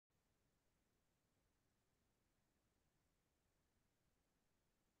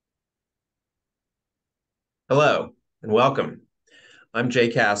Hello and welcome. I'm Jay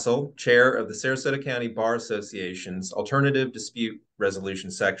Castle, Chair of the Sarasota County Bar Association's Alternative Dispute Resolution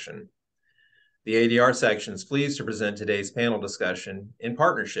Section. The ADR section is pleased to present today's panel discussion in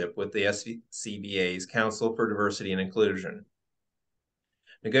partnership with the SCBA's Council for Diversity and Inclusion.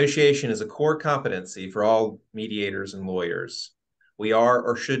 Negotiation is a core competency for all mediators and lawyers. We are,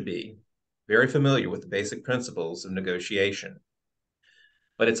 or should be, very familiar with the basic principles of negotiation.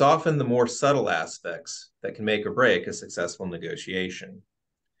 But it's often the more subtle aspects that can make or break a successful negotiation.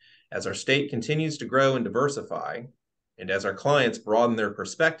 As our state continues to grow and diversify, and as our clients broaden their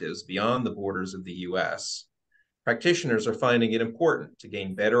perspectives beyond the borders of the U.S., practitioners are finding it important to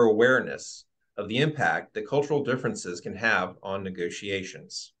gain better awareness of the impact that cultural differences can have on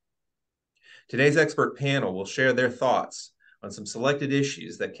negotiations. Today's expert panel will share their thoughts on some selected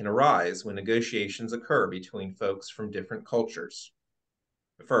issues that can arise when negotiations occur between folks from different cultures.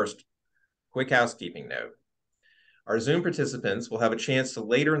 But first, quick housekeeping note. Our Zoom participants will have a chance to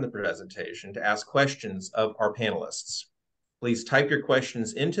later in the presentation to ask questions of our panelists. Please type your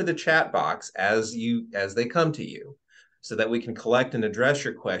questions into the chat box as they come to you so that we can collect and address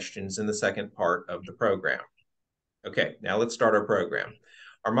your questions in the second part of the program. Okay, now let's start our program.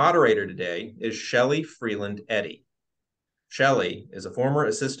 Our moderator today is Shelley Freeland Eddy. Shelley is a former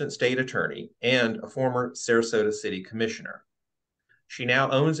assistant state attorney and a former Sarasota City Commissioner. She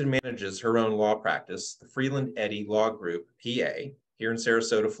now owns and manages her own law practice, the Freeland Eddy Law Group, PA, here in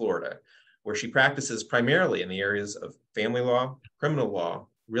Sarasota, Florida, where she practices primarily in the areas of family law, criminal law,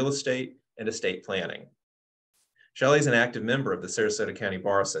 real estate, and estate planning. Shelley is an active member of the Sarasota County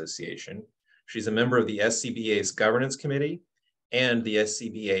Bar Association. She's a member of the SCBA's Governance Committee and the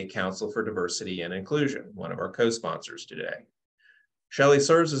SCBA Council for Diversity and Inclusion, one of our co-sponsors today. Shelley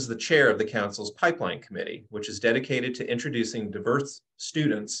serves as the chair of the Council's Pipeline Committee, which is dedicated to introducing diverse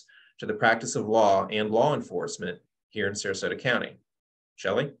students to the practice of law and law enforcement here in Sarasota County.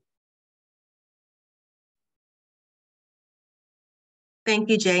 Shelley? Thank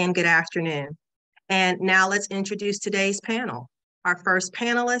you, Jay, and good afternoon. And now let's introduce today's panel. Our first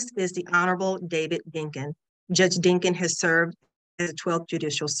panelist is the Honorable David Dinkin. Judge Dinkin has served as a 12th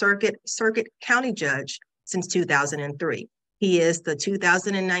Judicial Circuit County Judge since 2003. He is the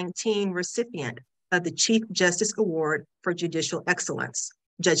 2019 recipient of the Chief Justice Award for Judicial Excellence.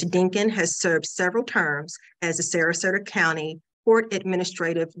 Judge Dinkin has served several terms as the Sarasota County Court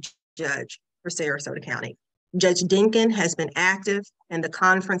Administrative Judge for Sarasota County. Judge Dinkin has been active in the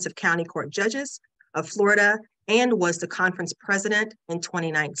Conference of County Court Judges of Florida and was the conference president in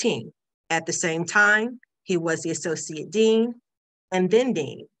 2019. At the same time, he was the Associate Dean and then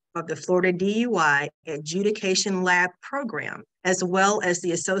Dean of the Florida DUI Adjudication Lab Program, as well as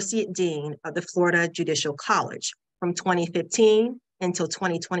the Associate Dean of the Florida Judicial College. From 2015 until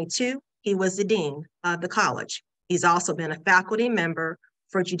 2022, he was the Dean of the college. He's also been a faculty member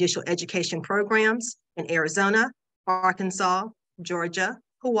for judicial education programs in Arizona, Arkansas, Georgia,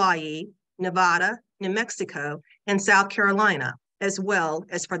 Hawaii, Nevada, New Mexico, and South Carolina, as well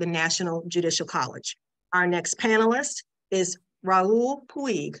as for the National Judicial College. Our next panelist is Raul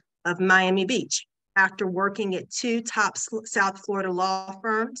Puig of Miami Beach. After working at two top South Florida law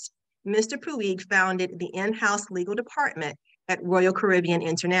firms, Mr. Puig founded the in-house legal department at Royal Caribbean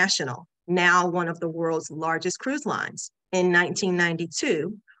International, now one of the world's largest cruise lines. In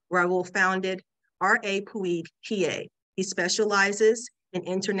 1992, Raul founded R.A. Puig, PA. He specializes in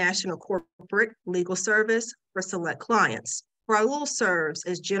international corporate legal service for select clients. Raul serves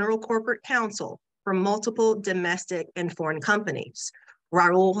as general corporate counsel for multiple domestic and foreign companies.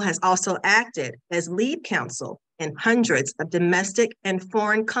 Raul has also acted as lead counsel in hundreds of domestic and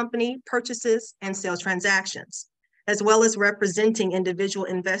foreign company purchases and sales transactions, as well as representing individual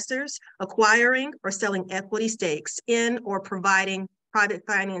investors, acquiring or selling equity stakes in or providing private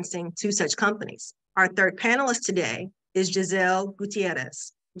financing to such companies. Our third panelist today is Giselle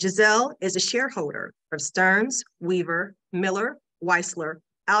Gutierrez. Giselle is a shareholder of Stearns, Weaver, Miller, Weisler,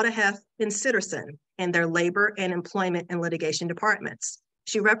 Aldahef, and Sitterson in their labor and employment and litigation departments.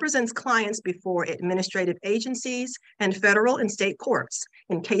 She represents clients before administrative agencies and federal and state courts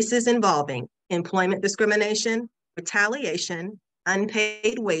in cases involving employment discrimination, retaliation,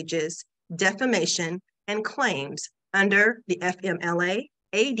 unpaid wages, defamation, and claims under the FMLA,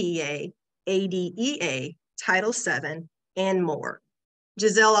 ADA, ADEA, Title VII, and more.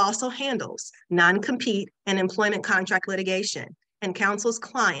 Giselle also handles non-compete and employment contract litigation and counsels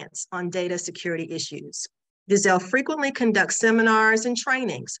clients on data security issues. Giselle frequently conducts seminars and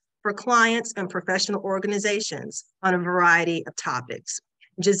trainings for clients and professional organizations on a variety of topics.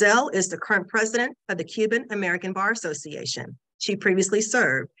 Giselle is the current president of the Cuban American Bar Association. She previously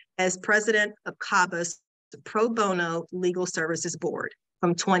served as president of CABA's Pro Bono Legal Services Board.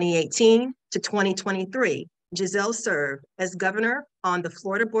 From 2018 to 2023, Giselle served as governor on the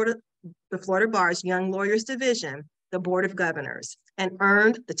Florida Bar's Young Lawyers Division, the Board of Governors, and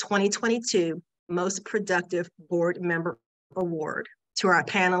earned the 2022 Most Productive Board Member Award. To our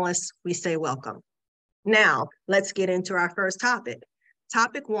panelists, we say welcome. Now, let's get into our first topic.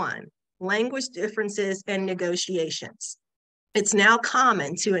 Topic 1, language differences and negotiations. It's now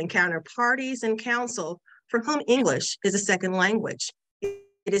common to encounter parties and counsel for whom English is a second language.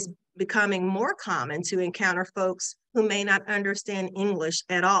 It is becoming more common to encounter folks who may not understand English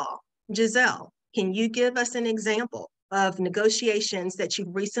at all. Giselle, can you give us an example of negotiations that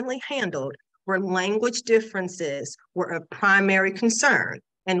you've recently handled where language differences were a primary concern?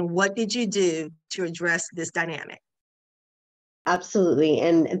 And what did you do to address this dynamic? Absolutely.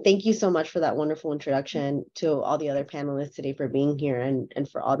 And thank you so much for that wonderful introduction, to all the other panelists today for being here, and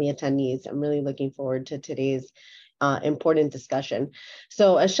for all the attendees. I'm really looking forward to today's important discussion.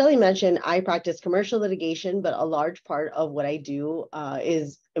 So as Shelley mentioned, I practice commercial litigation, but a large part of what I do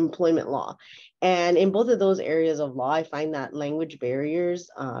is employment law. And in both of those areas of law, I find that language barriers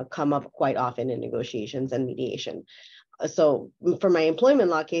come up quite often in negotiations and mediation. So for my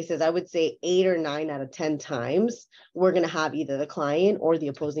employment law cases, I would say 8 or 9 out of 10 times, we're going to have either the client or the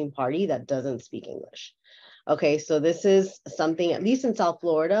opposing party that doesn't speak English. Okay, so this is something, at least in South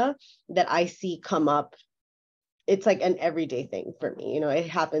Florida, that I see come up. It's like an everyday thing for me. It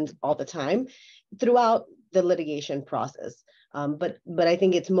happens all the time throughout the litigation process. But I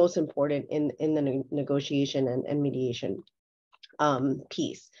think it's most important in the negotiation and mediation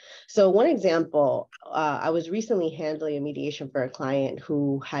piece. So one example, I was recently handling a mediation for a client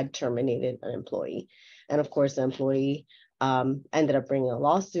who had terminated an employee. And of course, the employee ended up bringing a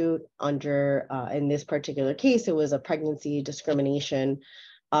lawsuit under, in this particular case, it was a pregnancy discrimination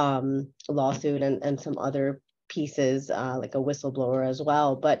lawsuit, and some other pieces, like a whistleblower as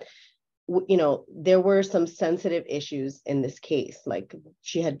well. But there were some sensitive issues in this case, like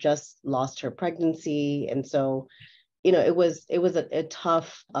she had just lost her pregnancy. And so it was a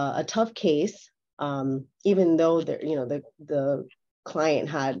tough case, even though the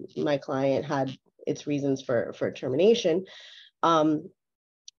my client had its reasons for termination.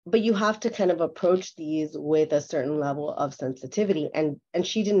 But you have to kind of approach these with a certain level of sensitivity, and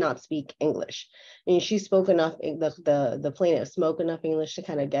she did not speak English. I mean, she spoke enough, the plaintiff spoke enough English to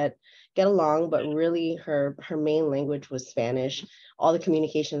kind of get along, but really her main language was Spanish. All the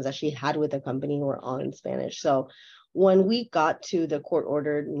communications that she had with the company were all in Spanish. So when we got to the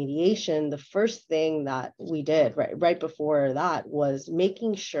court-ordered mediation, the first thing that we did right before that was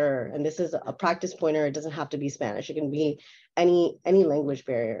making sure, and this is a practice pointer, it doesn't have to be Spanish, it can be any language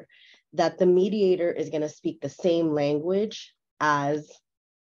barrier, that the mediator is going to speak the same language as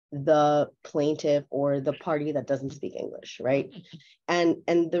the plaintiff or the party that doesn't speak English, right? And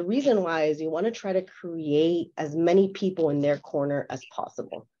the reason why is you want to try to create as many people in their corner as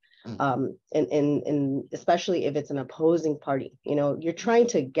possible. And especially if it's an opposing party, you're trying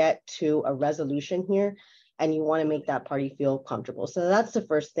to get to a resolution here, and you want to make that party feel comfortable. So that's the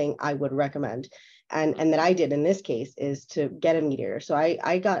first thing I would recommend. And that I did in this case is to get a mediator. So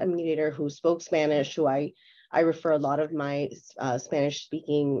I got a mediator who spoke Spanish, who I refer a lot of my Spanish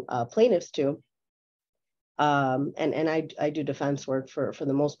speaking plaintiffs to. And I do defense work for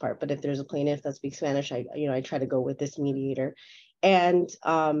the most part, but if there's a plaintiff that speaks Spanish, I try to go with this mediator. And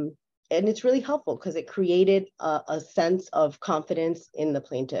it's really helpful because it created a sense of confidence in the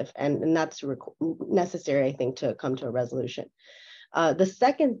plaintiff, and that's necessary, I think, to come to a resolution. The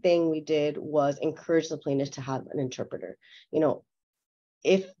second thing we did was encourage the plaintiff to have an interpreter.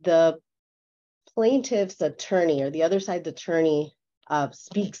 If the plaintiff's attorney or the other side's attorney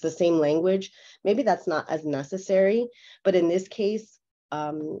speaks the same language, maybe that's not as necessary. But in this case,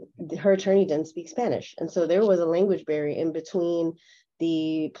 her attorney didn't speak Spanish. And so there was a language barrier in between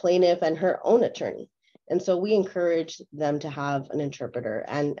the plaintiff and her own attorney. And so we encouraged them to have an interpreter,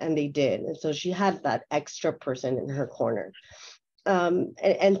 and they did. And so she had that extra person in her corner.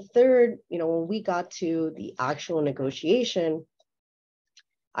 And third, when we got to the actual negotiation,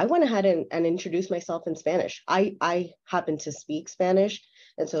 I went ahead and introduced myself in Spanish. I happen to speak Spanish,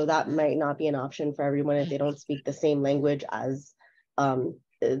 and so that might not be an option for everyone if they don't speak the same language as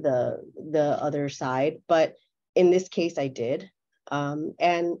the other side. But in this case, I did.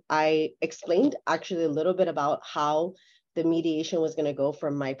 And I explained actually a little bit about how the mediation was going to go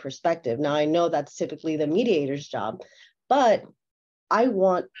from my perspective. Now, I know that's typically the mediator's job, but I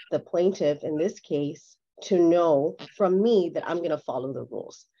want the plaintiff in this case to know from me that I'm going to follow the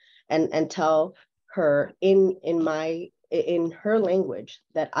rules and tell her in her language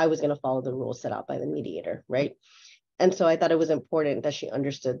that I was going to follow the rules set out by the mediator, right? And so I thought it was important that she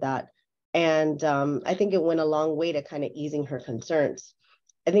understood that. And I think it went a long way to kind of easing her concerns.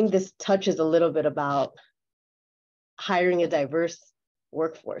 I think this touches a little bit about hiring a diverse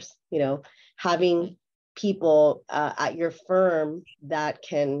workforce, you know, having people at your firm that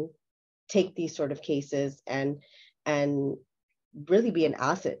can take these sort of cases and really be an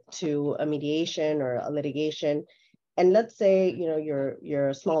asset to a mediation or a litigation. And let's say, you know, you're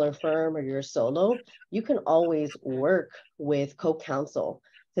a smaller firm or you're a solo, you can always work with co-counsel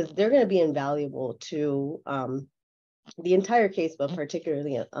because they're going to be invaluable to the entire case, but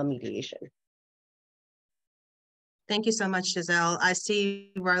particularly a mediation. Thank you so much, Giselle. I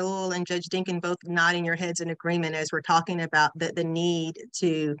see Raul and Judge Dinkin both nodding your heads in agreement as we're talking about the need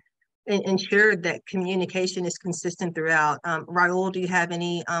to ensure that communication is consistent throughout. Raul, do you have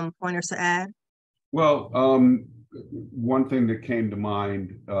any pointers to add? Well, one thing that came to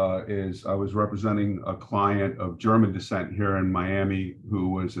mind is I was representing a client of German descent here in Miami who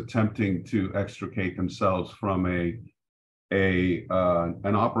was attempting to extricate themselves from an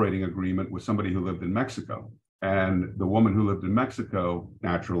operating agreement with somebody who lived in Mexico. And the woman who lived in Mexico,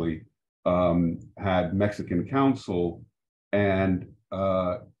 naturally, had Mexican counsel, and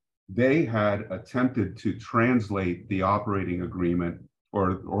they had attempted to translate the operating agreement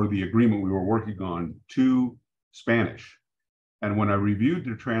or the agreement we were working on to Spanish. And when I reviewed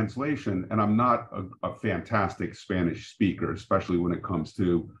the translation, and I'm not a fantastic Spanish speaker, especially when it comes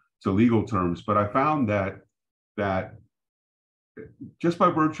to legal terms, but I found that just by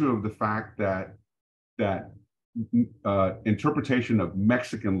virtue of the fact that interpretation of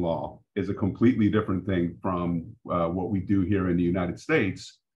Mexican law is a completely different thing from what we do here in the United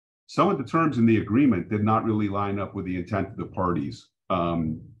States, some of the terms in the agreement did not really line up with the intent of the parties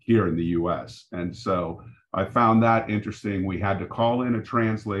here in the US. And so I found that interesting. We had to call in a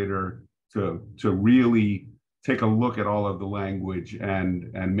translator to really take a look at all of the language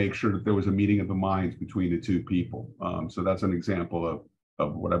and make sure that there was a meeting of the minds between the two people. So that's an example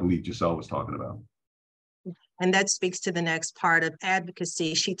of what I believe Giselle was talking about. And that speaks to the next part of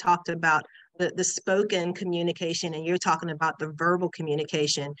advocacy. She talked about the spoken communication, and you're talking about the verbal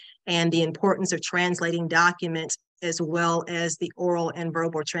communication and the importance of translating documents as well as the oral and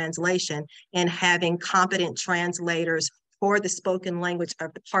verbal translation, and having competent translators for the spoken language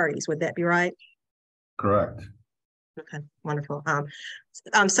of the parties. Would that be right? Correct. Okay, wonderful.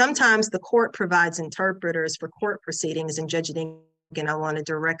 Sometimes the court provides interpreters for court proceedings, and Judge Dinkin, I want to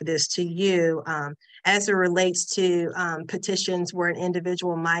direct this to you as it relates to petitions where an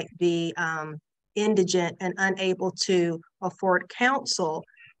individual might be indigent and unable to afford counsel.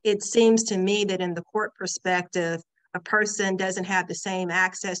 It seems to me that in the court perspective, a person doesn't have the same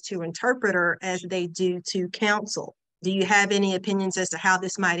access to interpreter as they do to counsel. Do you have any opinions as to how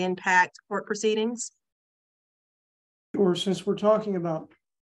this might impact court proceedings? Sure. Since we're talking about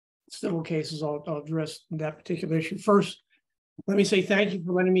civil cases, I'll address that particular issue. First, let me say thank you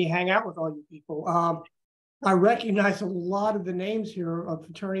for letting me hang out with all you people. I recognize a lot of the names here of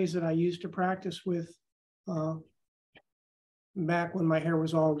attorneys that I used to practice with back when my hair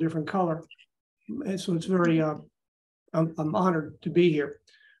was all a different color. And so it's very, I'm honored to be here.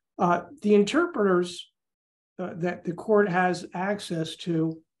 The interpreters that the court has access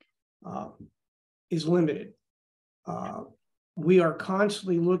to is limited. We are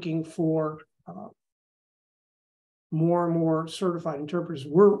constantly looking for more and more certified interpreters.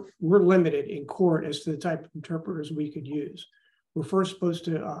 We're limited in court as to the type of interpreters we could use. We're first supposed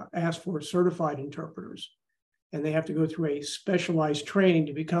to ask for certified interpreters, and they have to go through a specialized training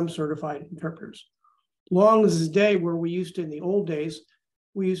to become certified interpreters. Long as this day where we used to, in the old days,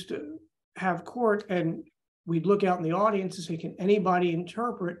 we used to have court and we'd look out in the audience and say, can anybody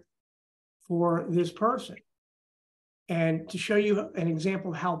interpret for this person? And to show you an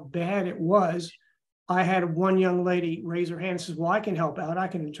example of how bad it was, I had one young lady raise her hand and says, well, I can help out, I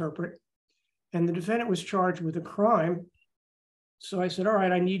can interpret. And the defendant was charged with a crime. So I said, all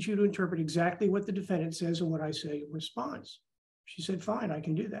right, I need you to interpret exactly what the defendant says and what I say in response. She said, fine, I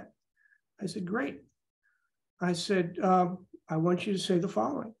can do that. I said, great. I said, I want you to say the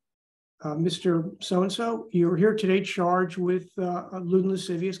following. Mr. So-and-so, you're here today charged with lewd and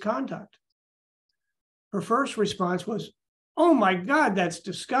lascivious conduct. Her first response was, oh my God, that's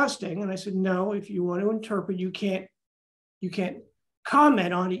disgusting. And I said, no, if you want to interpret, you can't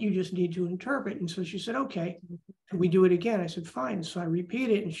comment on it, you just need to interpret. And so she said, okay, can we do it again? I said, fine. So I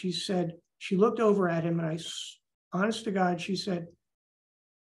repeated it, and she said, she looked over at him, and honest to God, she said,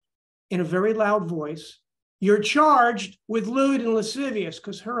 in a very loud voice, you're charged with lewd and lascivious,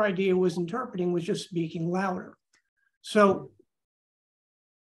 because her idea was interpreting was just speaking louder. So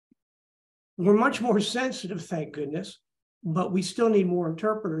we're much more sensitive, thank goodness, but we still need more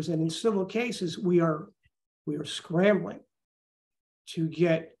interpreters. And in civil cases, we are scrambling to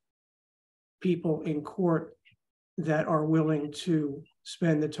get people in court that are willing to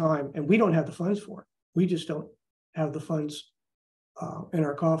spend the time. And we don't have the funds for it. We just don't have the funds in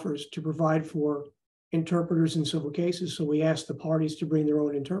our coffers to provide for interpreters in civil cases. So we ask the parties to bring their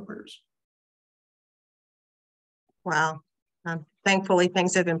own interpreters. Wow. Thankfully,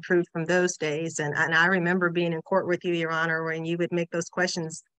 things have improved from those days. And I remember being in court with you, Your Honor, when you would make those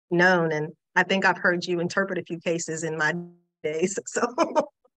questions known. And I think I've heard you interpret a few cases in my days, so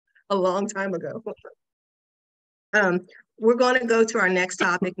a long time ago. We're going to go to our next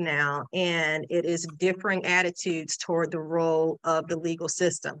topic now, and it is differing attitudes toward the role of the legal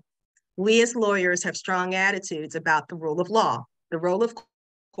system. We as lawyers have strong attitudes about the rule of law, the role of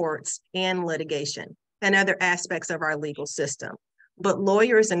courts and litigation, and other aspects of our legal system. But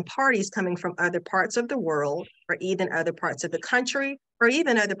lawyers and parties coming from other parts of the world, or even other parts of the country, or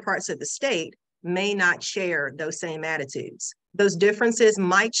even other parts of the state, may not share those same attitudes. Those differences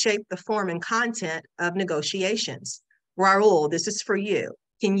might shape the form and content of negotiations. Raul, this is for you.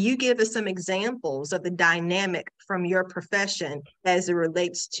 Can you give us some examples of the dynamic from your profession as it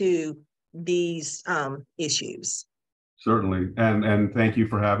relates to these issues? Certainly, and thank you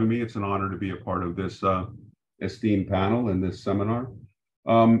for having me. It's an honor to be a part of this esteemed panel and this seminar.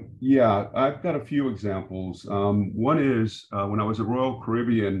 Yeah, I've got a few examples. One is when I was at Royal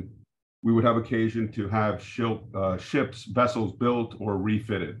Caribbean, we would have occasion to have ships, vessels built or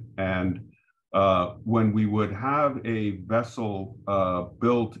refitted. And when we would have a vessel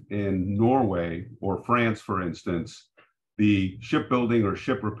built in Norway or France, for instance, the shipbuilding or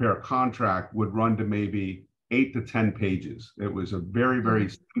ship repair contract would run to maybe 8 to 10 pages. It was a very, very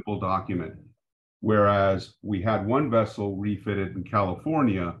simple document. Whereas we had one vessel refitted in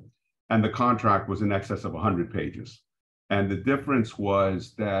California and the contract was in excess of 100 pages. And the difference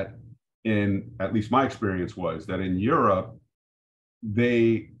was that at least my experience was that in Europe,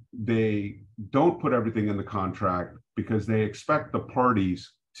 they don't put everything in the contract because they expect the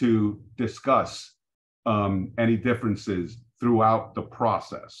parties to discuss any differences throughout the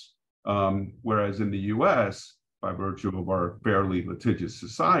process. Whereas in the US, by virtue of our fairly litigious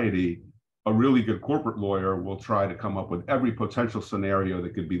society, a really good corporate lawyer will try to come up with every potential scenario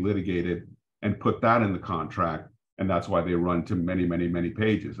that could be litigated and put that in the contract. And that's why they run to many, many, many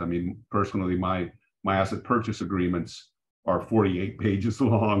pages. I mean, personally, my asset purchase agreements are 48 pages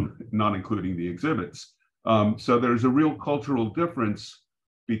long, not including the exhibits. So there's a real cultural difference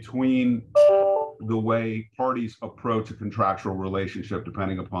between the way parties approach a contractual relationship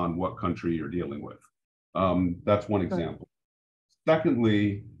depending upon what country you're dealing with. That's one example.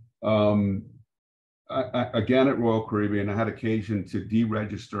 Secondly, again at Royal Caribbean, I had occasion to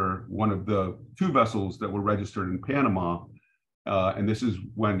deregister one of the 2 vessels that were registered in Panama. And this is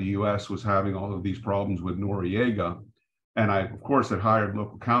when the US was having all of these problems with Noriega. And I, of course, had hired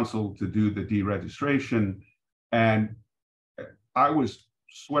local counsel to do the deregistration. And I was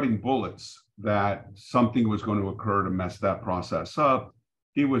sweating bullets that something was going to occur to mess that process up.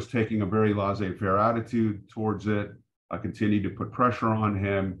 He was taking a very laissez-faire attitude towards it. I continued to put pressure on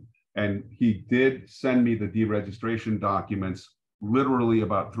him. And he did send me the deregistration documents literally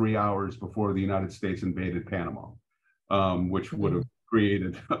about 3 hours before the United States invaded Panama, which would have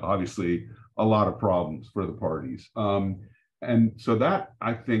created, obviously, a lot of problems for the parties. And so that,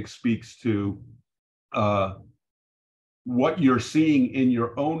 I think, speaks to what you're seeing in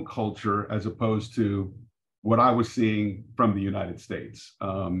your own culture as opposed to what I was seeing from the United States.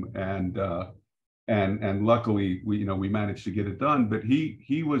 And luckily, we managed to get it done. But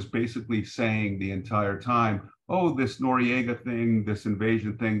he was basically saying the entire time, oh, this Noriega thing, this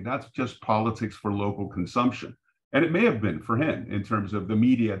invasion thing, that's just politics for local consumption. And it may have been for him in terms of the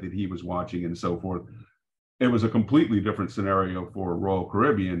media that he was watching and so forth. It was a completely different scenario for Royal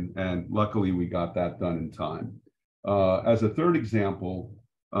Caribbean. And luckily, we got that done in time. As a third example,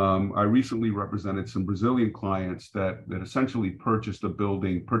 I recently represented some Brazilian clients that essentially purchased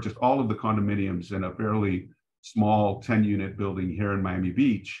all of the condominiums in a fairly small 10-unit building here in Miami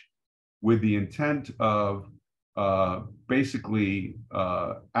Beach with the intent of basically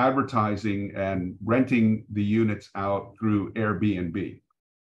advertising and renting the units out through Airbnb.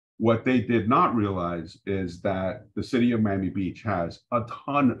 What they did not realize is that the city of Miami Beach has a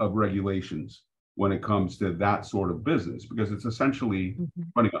ton of regulations when it comes to that sort of business, because it's essentially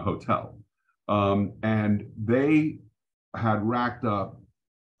running a hotel. And they had racked up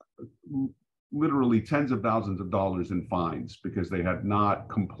literally tens of thousands of dollars in fines because they had not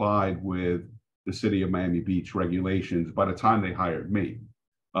complied with the city of Miami Beach regulations by the time they hired me.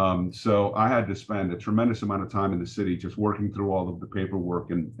 So I had to spend a tremendous amount of time in the city just working through all of the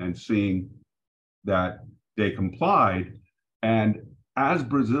paperwork and seeing that they complied. And as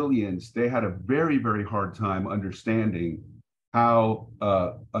Brazilians, they had a very, very hard time understanding how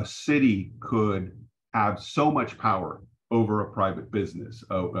a city could have so much power over a private business,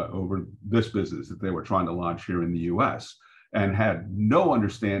 over this business that they were trying to launch here in the US, and had no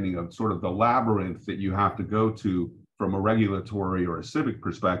understanding of sort of the labyrinth that you have to go to from a regulatory or a civic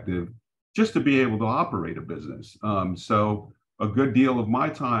perspective just to be able to operate a business. So a good deal of my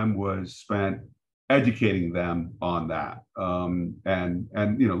time was spent educating them on that. And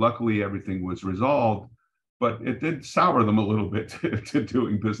luckily everything was resolved, but it did sour them a little bit to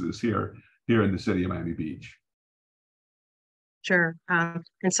doing business here in the city of Miami Beach. Sure. And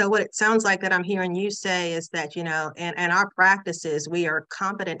so what it sounds like that I'm hearing you say is that, in our practices, we are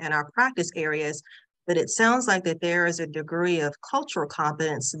competent in our practice areas, but it sounds like that there is a degree of cultural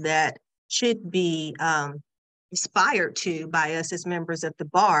competence that should be aspired to by us as members of the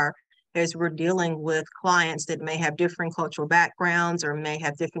bar as we're dealing with clients that may have different cultural backgrounds or may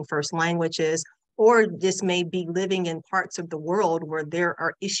have different first languages, or just may be living in parts of the world where there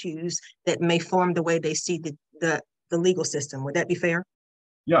are issues that may form the way they see the legal system. Would that be fair?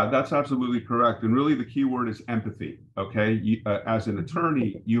 Yeah, that's absolutely correct. And really the key word is empathy, okay? As an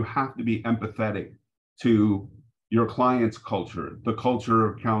attorney, you have to be empathetic to your client's culture, the culture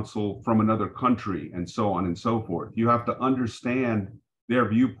of counsel from another country, and so on and so forth. You have to understand their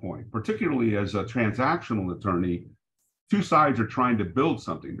viewpoint, particularly as a transactional attorney. Two sides are trying to build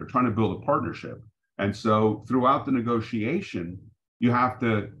something. They're trying to build a partnership. And so throughout the negotiation, you have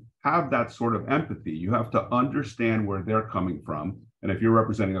to have that sort of empathy. You have to understand where they're coming from. And if you're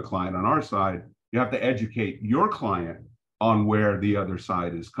representing a client on our side, you have to educate your client on where the other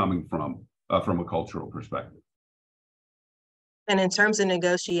side is coming from a cultural perspective. And in terms of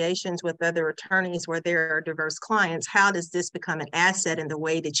negotiations with other attorneys where there are diverse clients, how does this become an asset in the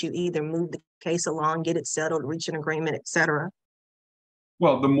way that you either move the case along, get it settled, reach an agreement, et cetera?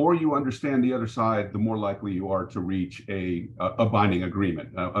 Well, the more you understand the other side, the more likely you are to reach a binding agreement,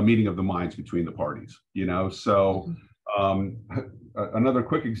 a meeting of the minds between the parties, So another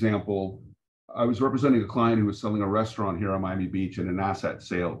quick example, I was representing a client who was selling a restaurant here on Miami Beach in an asset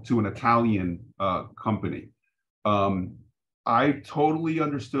sale to an Italian company. I totally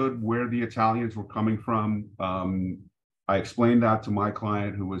understood where the Italians were coming from. I explained that to my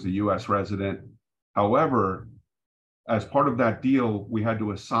client who was a US resident. However, as part of that deal, we had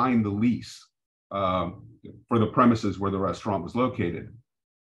to assign the lease for the premises where the restaurant was located.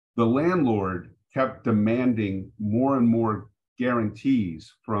 The landlord kept demanding more and more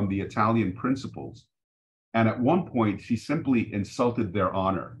guarantees from the Italian principals. And at one point, she simply insulted their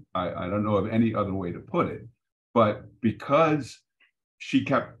honor. I don't know of any other way to put it. But because she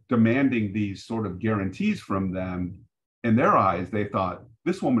kept demanding these sort of guarantees from them, in their eyes, they thought,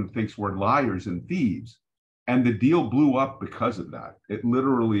 this woman thinks we're liars and thieves. And the deal blew up because of that. It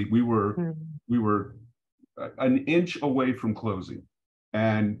literally, we were an inch away from closing.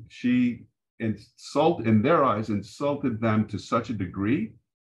 And she in their eyes, insulted them to such a degree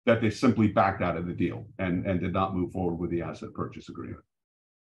that they simply backed out of the deal and did not move forward with the asset purchase agreement.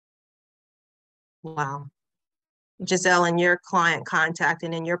 Wow. Giselle, in your client contact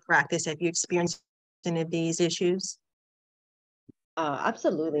and in your practice, have you experienced any of these issues?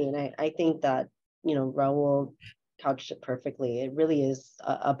 Absolutely. And I think that, Raul couched it perfectly. It really is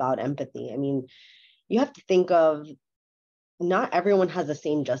about empathy. I mean, you have to think of, not everyone has the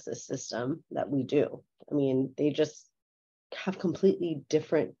same justice system that we do. I mean, they just have completely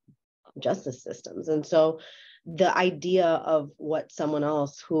different justice systems. And so the idea of what someone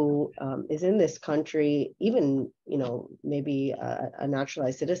else who is in this country, even, maybe a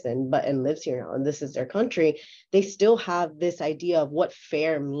naturalized citizen, and lives here now, and this is their country, they still have this idea of what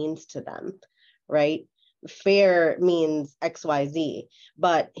fair means to them, right? Fair means XYZ,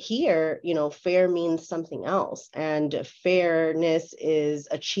 but here, fair means something else, and fairness is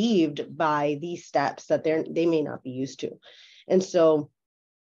achieved by these steps that they may not be used to. And so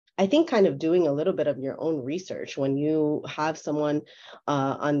I think kind of doing a little bit of your own research when you have someone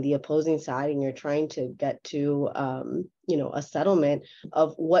on the opposing side and you're trying to get to a settlement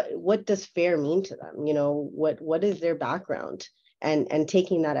of what does fair mean to them, what is their background, and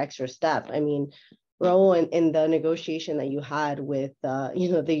taking that extra step. I mean, Raul, in the negotiation that you had with, the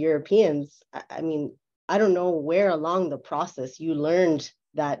Europeans, I mean, I don't know where along the process you learned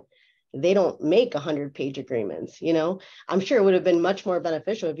that They don't make 100-page agreements, you know? I'm sure it would have been much more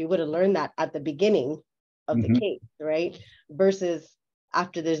beneficial if you would have learned that at the beginning of the case, right? Versus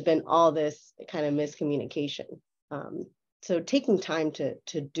after there's been all this kind of miscommunication. So taking time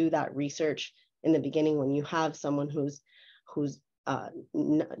to do that research in the beginning when you have someone who's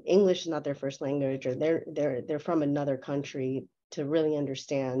English is not their first language, or they're from another country, to really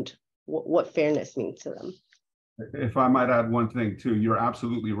understand what fairness means to them. If I might add one thing too, you're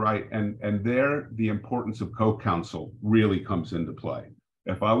absolutely right. And there, the importance of co-counsel really comes into play.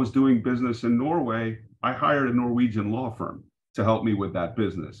 If I was doing business in Norway, I hired a Norwegian law firm to help me with that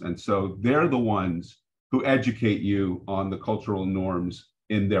business. And so they're the ones who educate you on the cultural norms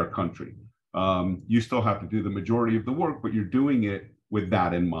in their country. You still have to do the majority of the work, but you're doing it with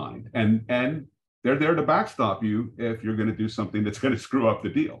that in mind. And they're there to backstop you if you're going to do something that's going to screw up the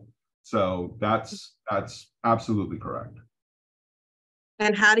deal. So that's absolutely correct.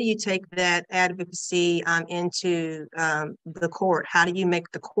 And how do you take that advocacy into the court? How do you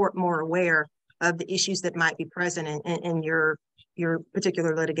make the court more aware of the issues that might be present in your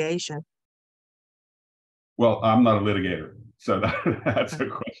particular litigation? Well, I'm not a litigator, so that's a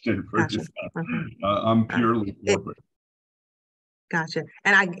question for just. I'm purely corporate. Gotcha.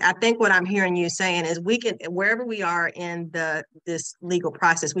 And I think what I'm hearing you saying is we can, wherever we are in this legal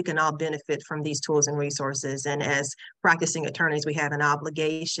process, we can all benefit from these tools and resources. And as practicing attorneys, we have an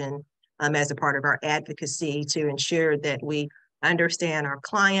obligation as a part of our advocacy to ensure that we understand our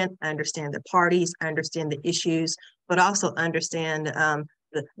client, understand the parties, understand the issues, but also understand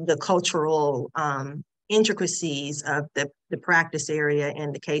the cultural intricacies of the practice area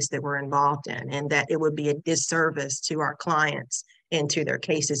and the case that we're involved in, and that it would be a disservice to our clients and to their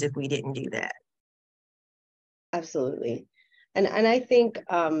cases if we didn't do that. Absolutely. And I think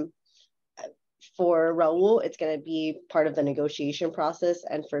for Raul, it's going to be part of the negotiation process.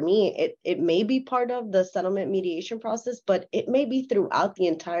 And for me, it may be part of the settlement mediation process, but it may be throughout the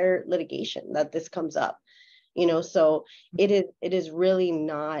entire litigation that this comes up. You know, so it is really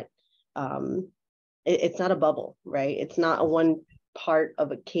not, it's not a bubble, right? It's not a one part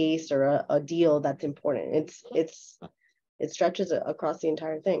of a case or a deal that's important. It stretches across the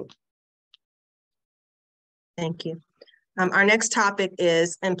entire thing. Thank you. Our next topic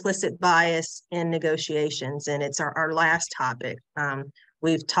is implicit bias in negotiations, and it's our last topic.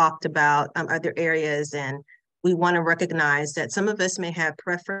 We've talked about other areas, and we want to recognize that some of us may have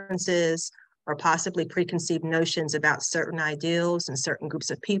preferences or possibly preconceived notions about certain ideals and certain groups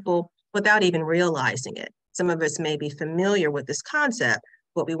of people without even realizing it. Some of us may be familiar with this concept,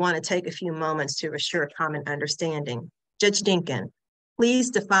 but we want to take a few moments to assure common understanding. Judge Dinkin,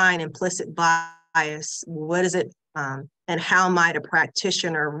 please define implicit bias. What is it, and how might a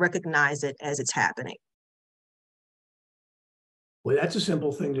practitioner recognize it as it's happening? Well, that's a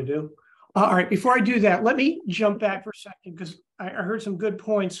simple thing to do. All right, before I do that, let me jump back for a second, because I heard some good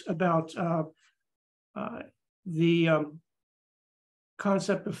points about the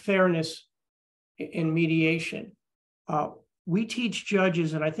concept of fairness in mediation. We teach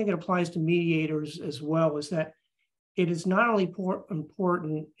judges, and I think it applies to mediators as well, is that it is not only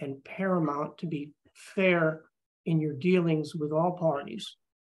important and paramount to be fair in your dealings with all parties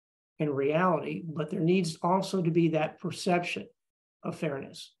in reality, but there needs also to be that perception of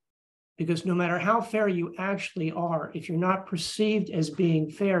fairness. Because no matter how fair you actually are, if you're not perceived as being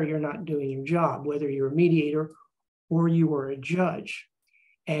fair, you're not doing your job, whether you're a mediator or you are a judge.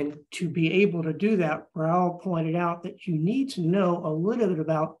 And to be able to do that, Raul pointed out that you need to know a little bit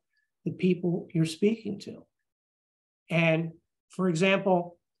about the people you're speaking to. And for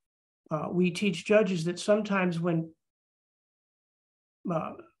example, we teach judges that sometimes when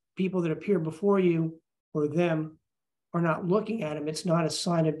people that appear before you or them are not looking at them, it's not a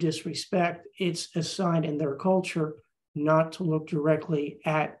sign of disrespect. It's a sign in their culture not to look directly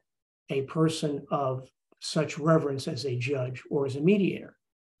at a person of such reverence as a judge or as a mediator.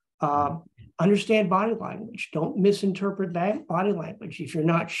 Understand body language. Don't misinterpret body language. If you're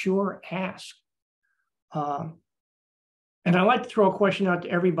not sure, ask. And I like to throw a question out to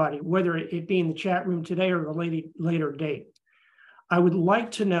everybody, whether it be in the chat room today or a later date. I would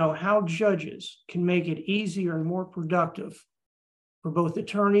like to know how judges can make it easier and more productive for both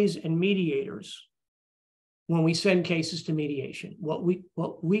attorneys and mediators when we send cases to mediation, what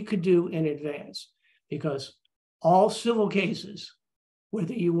we could do in advance, because all civil cases,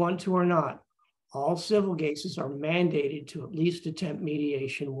 whether you want to or not, all civil cases are mandated to at least attempt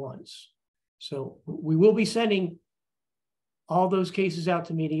mediation once. So we will be sending all those cases out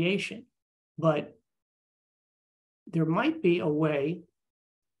to mediation, but there might be a way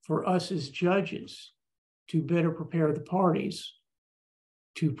for us as judges to better prepare the parties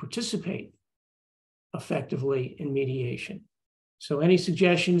to participate effectively in mediation. So any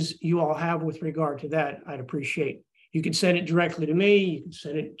suggestions you all have with regard to that, I'd appreciate. You can send it directly to me. You can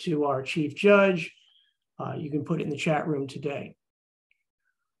send it to our chief judge. You can put it in the chat room today.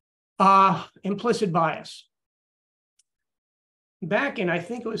 Implicit bias. Back in, I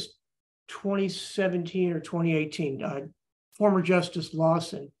think it was 2017 or 2018, former Justice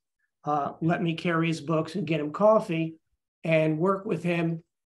Lawson let me carry his books and get him coffee and work with him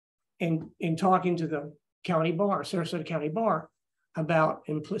in talking to the county bar, Sarasota County Bar, about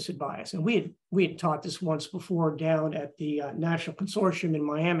implicit bias. And we had taught this once before down at the National Consortium in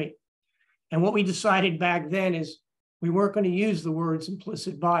Miami. And what we decided back then is we weren't going to use the words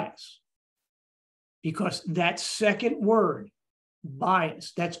implicit bias, because that second word,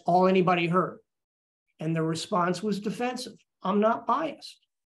 bias, that's all anybody heard. And the response was defensive. I'm not biased.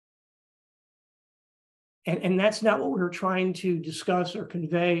 And that's not what we were trying to discuss or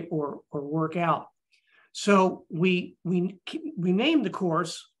convey or work out. So we named the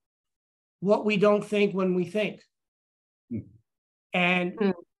course What We Don't Think When We Think.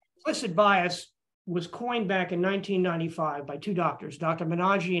 And implicit bias was coined back in 1995 by two doctors, Dr.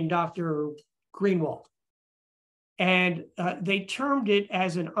 Menage and Dr. Greenwald. And they termed it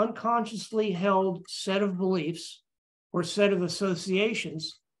as an unconsciously held set of beliefs or set of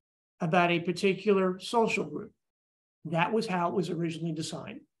associations about a particular social group. That was how it was originally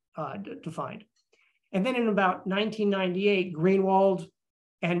defined. And then in about 1998, Greenwald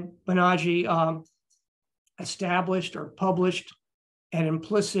and Menage established or published an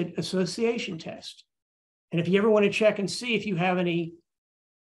implicit association test. And if you ever want to check and see if you have any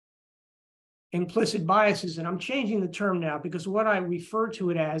implicit biases, and I'm changing the term now because what I refer to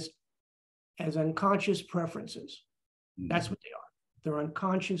it as unconscious preferences. That's what they are. They're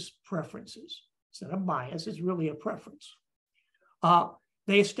unconscious preferences. It's not a bias, it's really a preference.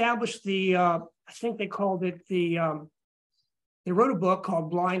 They established I think they called it they wrote a book called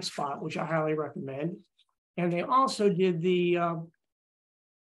Blind Spot, which I highly recommend. And they also did the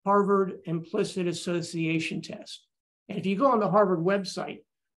Harvard Implicit Association Test. And if you go on the Harvard website,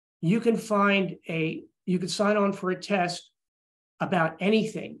 you can sign on for a test about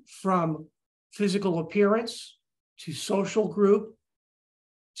anything from physical appearance to social group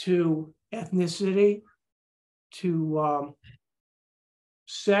to ethnicity to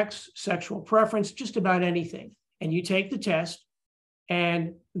sex, sexual preference, just about anything. And you take the test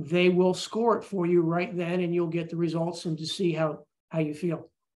and they will score it for you right then, and you'll get the results and to see how you feel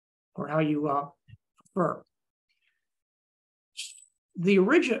or how you prefer. The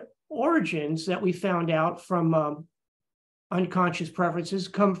origins that we found out from unconscious preferences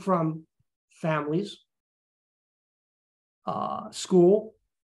come from families, school,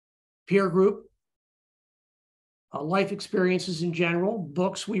 peer group, life experiences in general,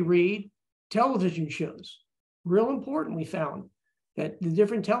 books we read, television shows. Real important, we found that the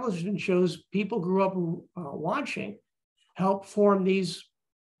different television shows people grew up watching help form these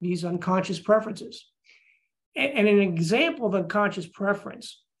unconscious preferences. And an example of unconscious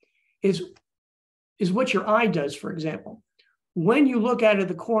preference is what your eye does, for example. When you look out of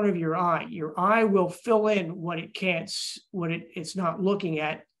the corner of your eye will fill in what it's not looking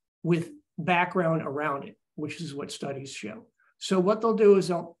at with background around it, which is what studies show. So what they'll do is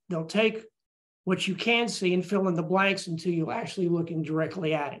they'll take what you can see and fill in the blanks until you're actually looking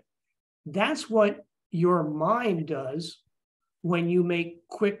directly at it. That's what your mind does when you make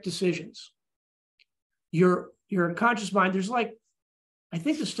quick decisions. Your unconscious mind, I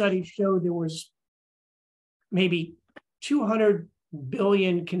think the study showed there was maybe 200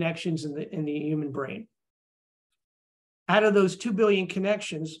 billion connections in the human brain. Out of those 2 billion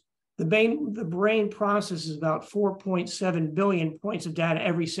connections, the brain processes about 4.7 billion points of data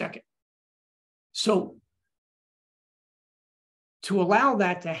every second. So to allow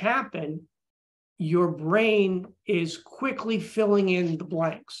that to happen, your brain is quickly filling in the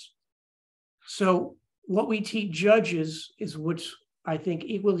blanks. So what we teach judges is, which I think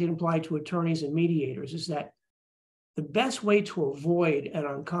equally can apply to attorneys and mediators, is that the best way to avoid an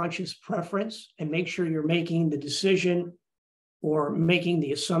unconscious preference and make sure you're making the decision or making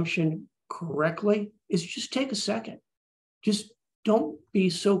the assumption correctly is just take a second. Just don't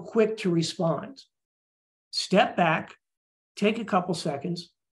be so quick to respond. Step back, take a couple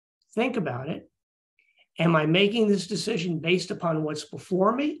seconds, think about it. Am I making this decision based upon what's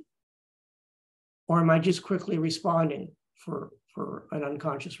before me? Or am I just quickly responding for an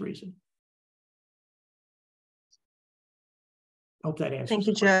unconscious reason? Hope that answers. Thank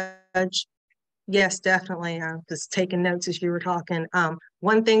you, Judge. Yes, definitely. Just taking notes as you were talking.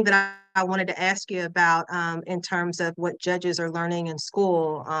 One thing that I wanted to ask you about in terms of what judges are learning in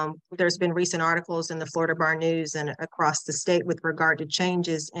school, there's been recent articles in the Florida Bar News and across the state with regard to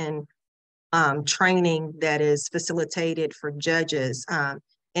changes in training that is facilitated for judges.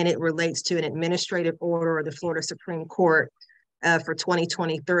 And it relates to an administrative order of the Florida Supreme Court for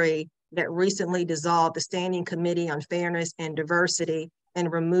 2023 that recently dissolved the Standing Committee on Fairness and Diversity and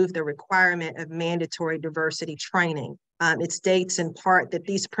removed the requirement of mandatory diversity training. It states in part that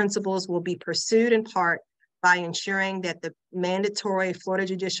these principles will be pursued in part by ensuring that the mandatory Florida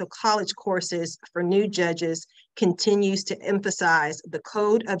Judicial College courses for new judges continues to emphasize the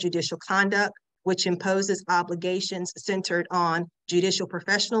Code of Judicial Conduct, which imposes obligations centered on judicial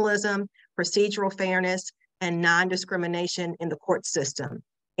professionalism, procedural fairness, and non-discrimination in the court system.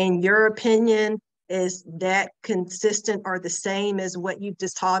 In your opinion, is that consistent or the same as what you've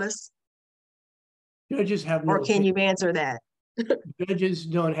just taught us? Judges have no Or can opinion. you answer that? Judges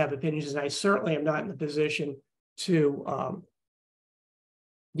don't have opinions, and I certainly am not in the position to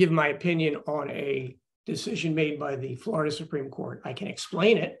give my opinion on a decision made by the Florida Supreme Court. I can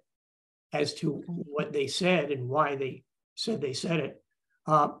explain it as to what they said and why they said it.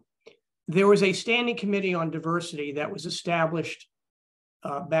 There was a standing committee on diversity that was established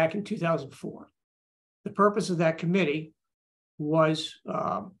back in 2004. The purpose of that committee was,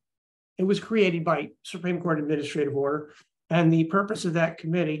 it was created by Supreme Court administrative order, and the purpose of that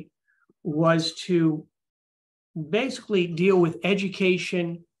committee was to basically deal with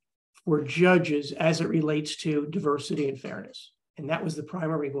education for judges as it relates to diversity and fairness. And that was the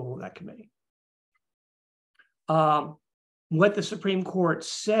primary goal of that committee. What the Supreme Court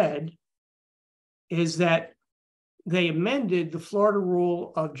said is that they amended the Florida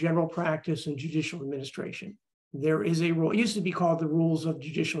Rule of General Practice and Judicial Administration. There is a rule, it used to be called the Rules of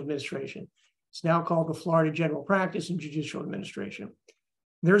Judicial Administration. It's now called the Florida General Practice and Judicial Administration.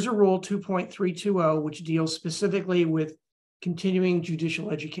 There's a rule 2.320, which deals specifically with continuing judicial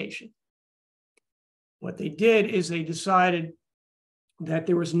education. What they did is they decided that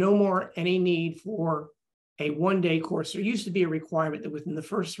there was no more any need for a one-day course. There used to be a requirement that within the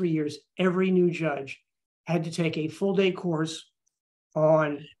first 3 years, every new judge had to take a full-day course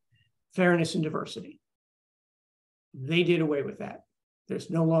on fairness and diversity. They did away with that. There's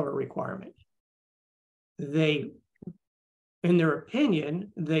no longer a requirement. They, in their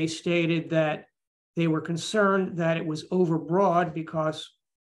opinion, they stated that they were concerned that it was overbroad because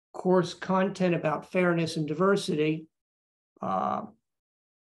course content about fairness and diversity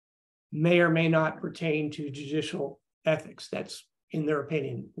may or may not pertain to judicial ethics. That's, in their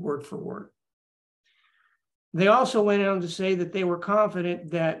opinion, word for word. They also went on to say that they were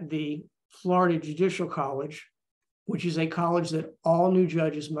confident that the Florida Judicial College, which is a college that all new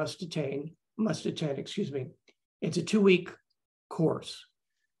judges must attend, it's a 2-week course.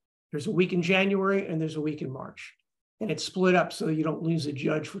 There's a week in January and there's a week in March. And it's split up so you don't lose a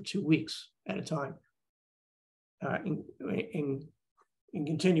judge for 2 weeks at a time in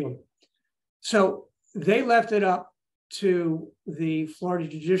continuum. So they left it up to the Florida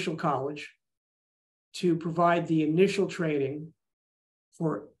Judicial College to provide the initial training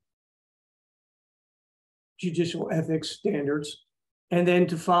for judicial ethics standards, and then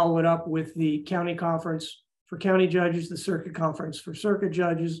to follow it up with the county conference for county judges, the circuit conference for circuit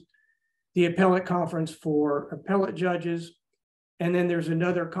judges, the appellate conference for appellate judges, and then there's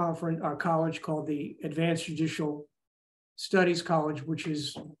another conference, college called the Advanced Judicial Studies College, which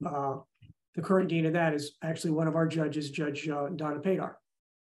is the current dean of that is actually one of our judges, Judge Donna Padar.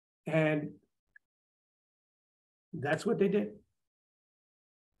 And that's what they did.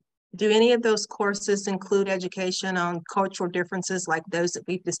 Do any of those courses include education on cultural differences like those that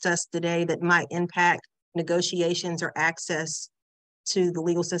we've discussed today that might impact negotiations or access to the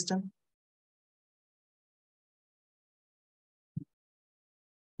legal system?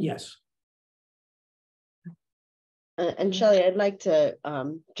 Yes. And Shelley, I'd like to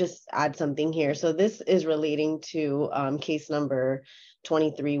just add something here. So this is relating to case number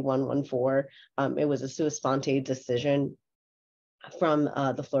 23114. It was a sua sponte decision from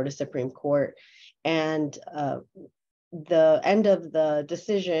the Florida Supreme Court. And the end of the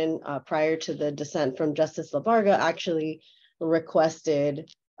decision prior to the dissent from Justice LaVarga actually requested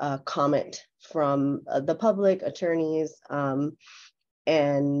comment from the public, attorneys,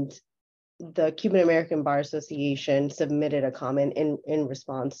 and the Cuban American Bar Association submitted a comment in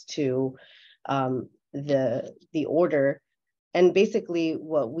response to the order. And basically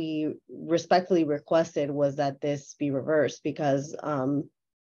what we respectfully requested was that this be reversed because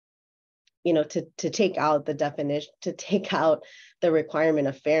to take out the definition, to take out the requirement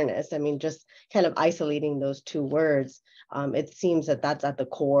of fairness. I mean, just kind of isolating those two words, it seems that that's at the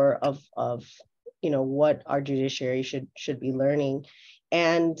core of what our judiciary should be learning.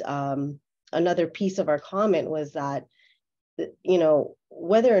 And another piece of our comment was that,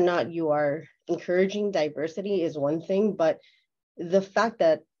 whether or not you are encouraging diversity is one thing, but the fact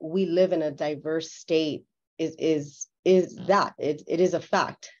that we live in a diverse state is that it is a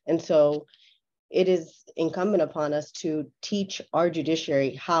fact. And so it is incumbent upon us to teach our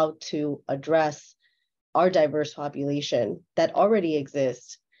judiciary how to address our diverse population that already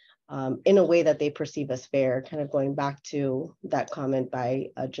exists in a way that they perceive as fair, kind of going back to that comment by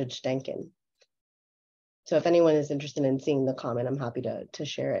Judge Denkin. So if anyone is interested in seeing the comment, I'm happy to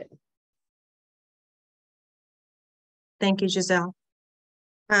share it. Thank you, Giselle.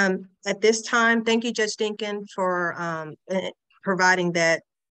 At this time, thank you, Judge Denkin, for providing that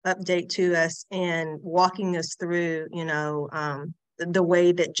update to us and walking us through, the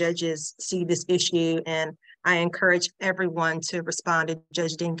way that judges see this issue. And I encourage everyone to respond to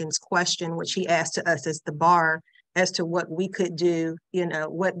Judge Denkin's question, which he asked to us as the bar, as to what we could do,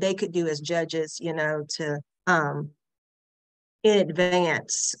 what they could do as judges, to in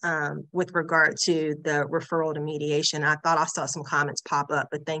advance with regard to the referral to mediation. I thought I saw some comments pop up,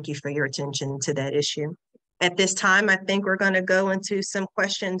 but thank you for your attention to that issue. At this time, I think we're going to go into some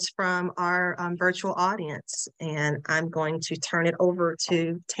questions from our virtual audience, and I'm going to turn it over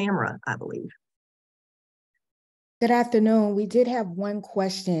to Tamara, I believe. Good afternoon. We did have one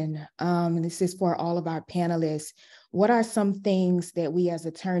question. This is for all of our panelists. What are some things that we as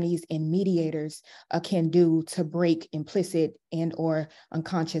attorneys and mediators can do to break implicit and or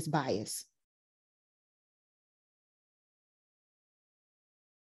unconscious bias?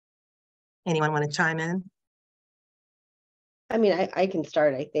 Anyone want to chime in? I mean, I can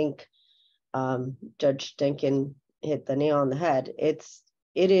start. I think Judge Denkin hit the nail on the head. It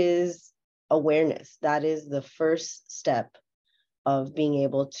is awareness. That is the first step of being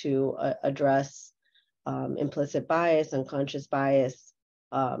able to address implicit bias, unconscious bias,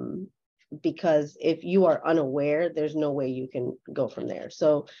 because if you are unaware, there's no way you can go from there.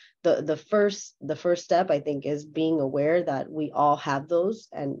 So the first step, I think, is being aware that we all have those,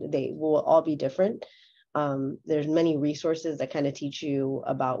 and they will all be different. There's many resources that kind of teach you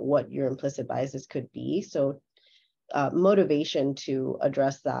about what your implicit biases could be. So motivation to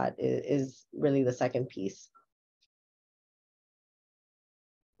address that is really the second piece.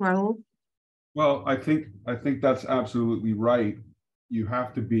 Raul? Well, I think that's absolutely right. You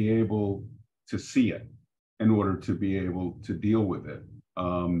have to be able to see it in order to be able to deal with it.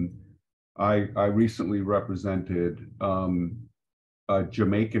 I recently represented a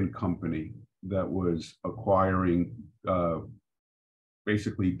Jamaican company that was acquiring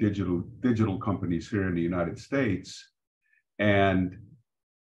basically digital companies here in the United States. And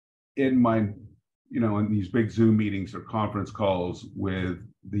in my, in these big Zoom meetings or conference calls with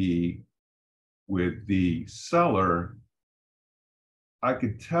the seller, I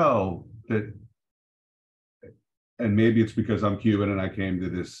could tell that, and maybe it's because I'm Cuban and I came to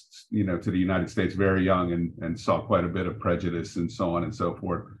this, to the United States very young and saw quite a bit of prejudice and so on and so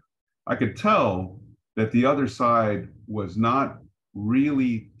forth. I could tell that the other side was not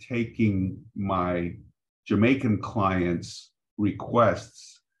really taking my Jamaican clients'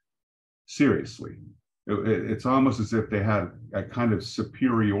 requests seriously. It's almost as if they had a kind of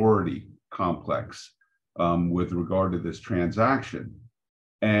superiority complex with regard to this transaction.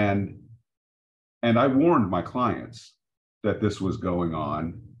 And I warned my clients that this was going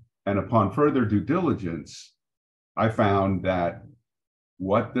on. And upon further due diligence, I found that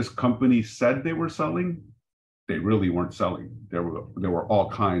what this company said they were selling, they really weren't selling. There were all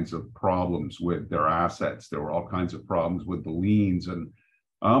kinds of problems with their assets. There were all kinds of problems with the liens. And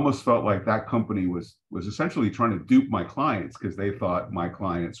I almost felt like that company was essentially trying to dupe my clients because they thought my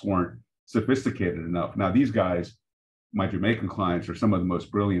clients weren't sophisticated enough. Now, these guys, my Jamaican clients, are some of the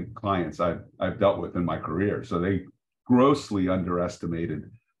most brilliant clients I've dealt with in my career. So they grossly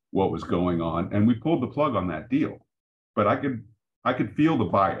underestimated what was going on. And we pulled the plug on that deal. But I could feel the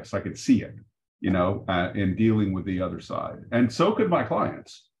bias. I could see it, in dealing with the other side. And so could my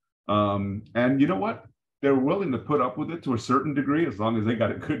clients. And you know what? They're willing to put up with it to a certain degree as long as they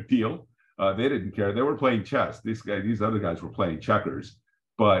got a good deal. They didn't care. They were playing chess. These other guys were playing checkers.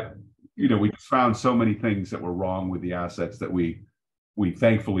 But we found so many things that were wrong with the assets that we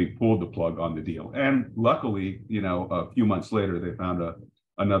thankfully pulled the plug on the deal. And luckily, a few months later, they found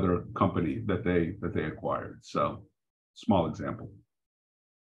another company that they acquired. So, small example.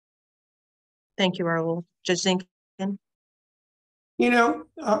 Thank you, Raul. Judge Denkin?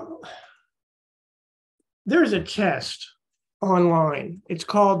 There's a test online. It's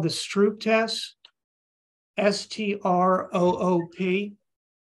called the Stroop test, STROOP.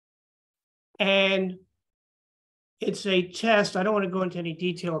 And it's a test. I don't want to go into any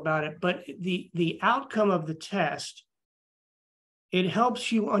detail about it, but the outcome of the test, it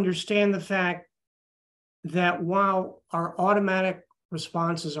helps you understand the fact that while our automatic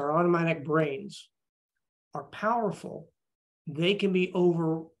responses, our automatic brains are powerful, they can be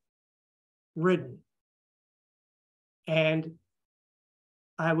overridden. And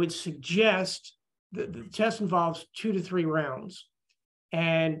I would suggest that the test involves 2 to 3 rounds,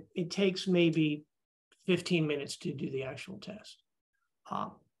 and it takes maybe 15 minutes to do the actual test.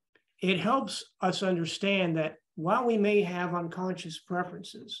 It helps us understand that while we may have unconscious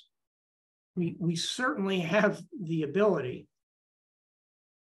preferences, we certainly have the ability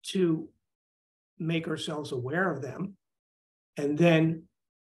to make ourselves aware of them and then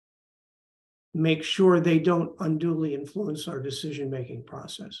make sure they don't unduly influence our decision-making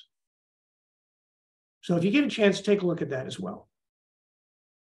process. So if you get a chance, take a look at that as well.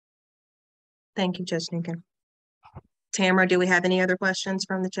 Thank you, Judge Dinkin. Tamara, do we have any other questions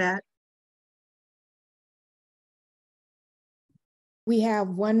from the chat? We have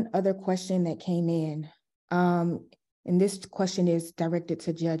one other question that came in. And this question is directed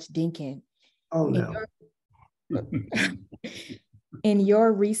to Judge Dinkin. Oh, no. In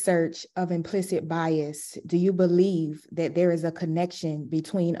your research of implicit bias, do you believe that there is a connection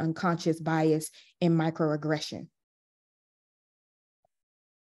between unconscious bias and microaggression?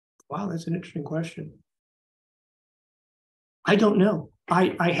 Wow, that's an interesting question. I don't know.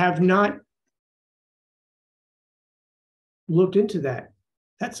 I have not looked into that.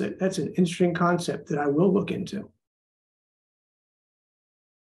 That's an interesting concept that I will look into.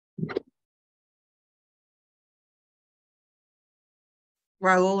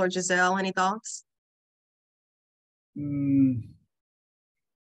 Raul or Giselle, any thoughts? I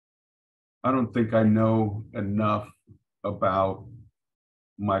don't think I know enough about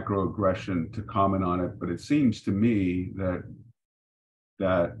microaggression to comment on it, but it seems to me that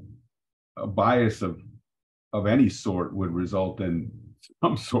a bias of any sort would result in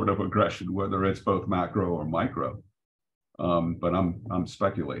some sort of aggression, whether it's both macro or micro. But I'm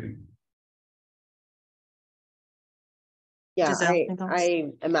speculating. Yeah, Giselle, I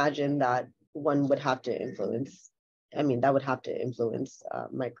imagine that one would have to influence. I mean, that would have to influence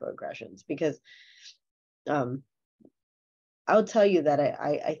microaggressions, because I'll tell you that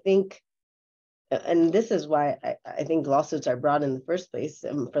I think, and this is why I think lawsuits are brought in the first place.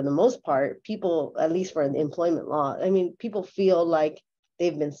 For the most part, people, at least for the employment law, I mean, people feel like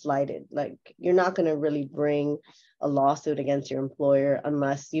they've been slighted. Like, you're not going to really bring a lawsuit against your employer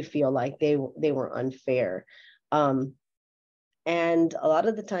unless you feel like they were unfair. And a lot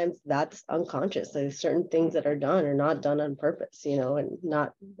of the times that's unconscious. There's certain things that are done or not done on purpose, you know, and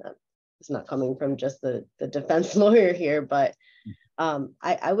it's not coming from just the defense lawyer here, but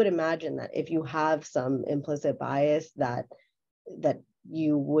I would imagine that if you have some implicit bias, that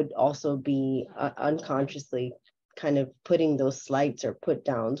you would also be unconsciously kind of putting those slights or put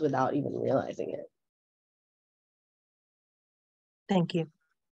downs without even realizing it. Thank you.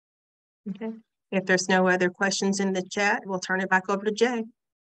 Okay. If there's no other questions in the chat, we'll turn it back over to Jay.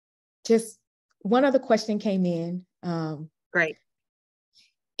 Just one other question came in. Great.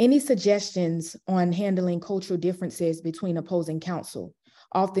 Any suggestions on handling cultural differences between opposing counsel?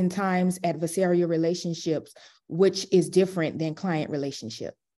 Oftentimes adversarial relationships, which is different than client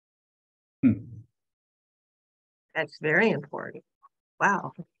relationship. That's very important.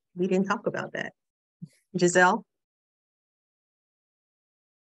 Wow, we didn't talk about that. Giselle?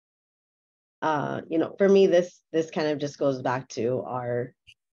 You know, for me, this kind of just goes back to our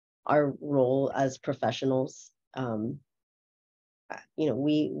role as professionals. You know,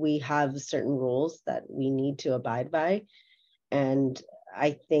 we have certain rules that we need to abide by. And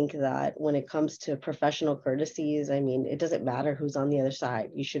I think that when it comes to professional courtesies, I mean, it doesn't matter who's on the other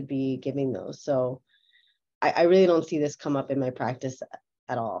side. You should be giving those. So I really don't see this come up in my practice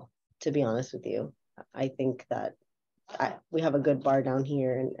at all, to be honest with you. I think that we have a good bar down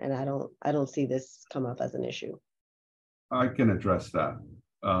here, and I don't see this come up as an issue. I can address that.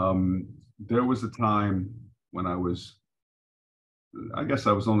 There was a time when I guess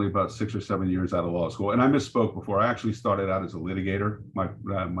I was only about 6 or 7 years out of law school, and I misspoke before. I actually started out as a litigator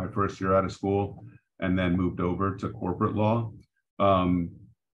my first year out of school, and then moved over to corporate law.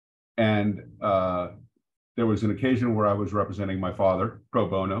 There was an occasion where I was representing my father pro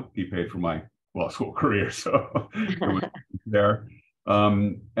bono. He paid for my law school career, so it was there.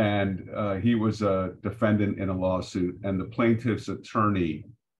 He was a defendant in a lawsuit, and the plaintiff's attorney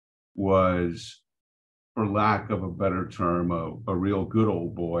was for lack of a better term, a real good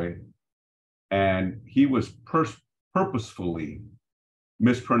old boy. And he was purposefully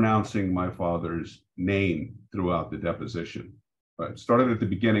mispronouncing my father's name throughout the deposition. But started at the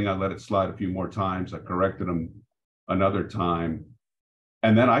beginning, I let it slide a few more times. I corrected him another time.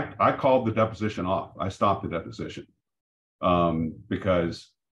 And then I called the deposition off. I stopped the deposition because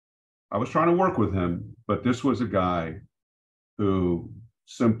I was trying to work with him, but this was a guy who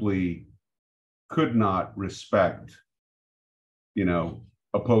simply could not respect,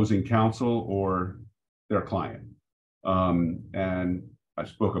 opposing counsel or their client. And we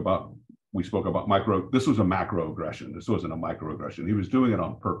spoke about this was a macroaggression. This wasn't a microaggression. He was doing it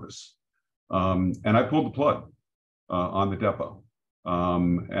on purpose. And I pulled the plug on the depo.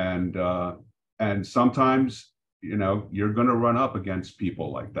 And sometimes, you're going to run up against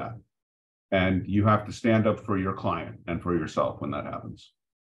people like that. And you have to stand up for your client and for yourself when that happens.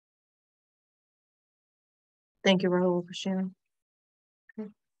 Thank you, Rahul, for sharing. Okay.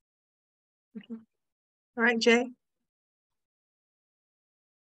 All right, Jay.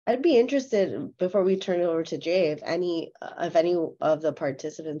 I'd be interested, before we turn it over to Jay, if any of the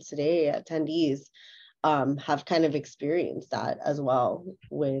participants today, attendees, have kind of experienced that as well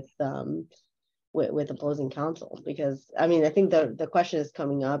with opposing counsel, because I think the question is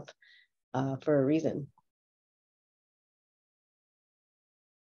coming up for a reason.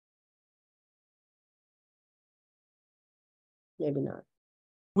 Maybe not.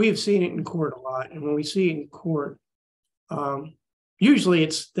 We have seen it in court a lot, and when we see it in court,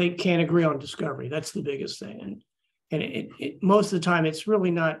 usually they can't agree on discovery. That's the biggest thing, and it most of the time it's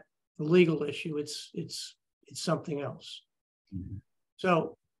really not the legal issue. It's something else. Mm-hmm.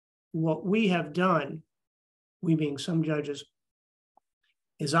 So what we have done, we being some judges,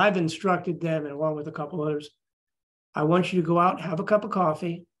 is I've instructed them, and along with a couple others, I want you to go out and have a cup of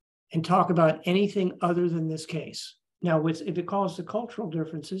coffee and talk about anything other than this case. Now, if it calls to cultural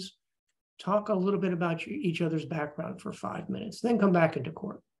differences, talk a little bit about each other's background for 5 minutes, then come back into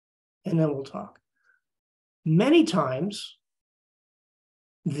court, and then we'll talk. Many times,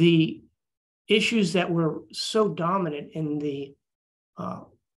 the issues that were so dominant in the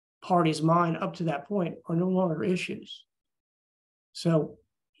party's mind up to that point are no longer issues. So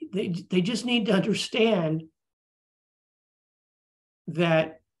they just need to understand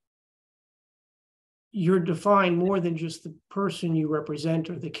that you're defined more than just the person you represent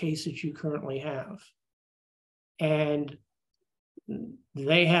or the case that you currently have. And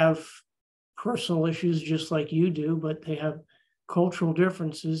they have personal issues just like you do, but they have cultural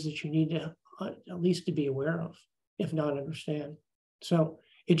differences that you need to at least to be aware of, if not understand. So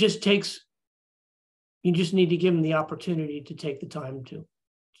it just takes, you just need to give them the opportunity to take the time to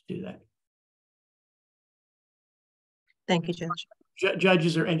do that. Thank you, Judge.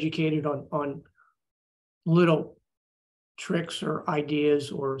 Judges are educated on little tricks or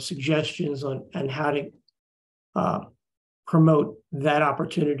ideas or suggestions on how to promote that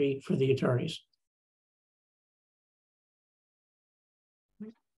opportunity for the attorneys.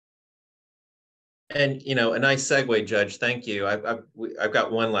 And a nice segue, Judge. Thank you. I've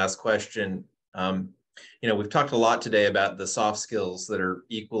got one last question. We've talked a lot today about the soft skills that are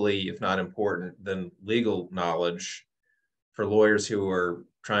equally, if not important, than legal knowledge for lawyers who are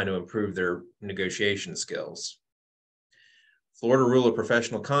trying to improve their negotiation skills. Florida Rule of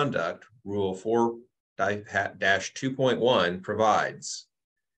Professional Conduct, Rule 4-2.1 provides,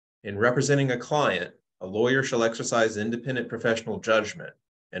 in representing a client, a lawyer shall exercise independent professional judgment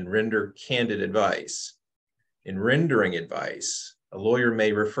and render candid advice. In rendering advice, a lawyer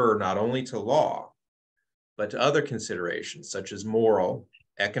may refer not only to law, but to other considerations such as moral,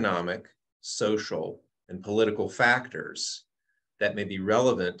 economic, social, and political factors that may be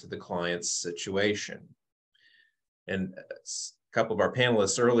relevant to the client's situation. And a couple of our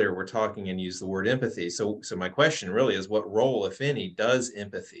panelists earlier were talking and used the word empathy. So my question really is, what role, if any, does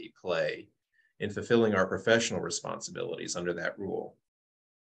empathy play in fulfilling our professional responsibilities under that rule?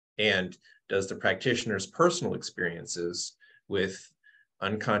 And does the practitioner's personal experiences with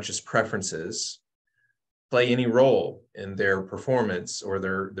unconscious preferences play any role in their performance or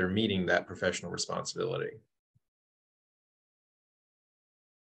their meeting that professional responsibility?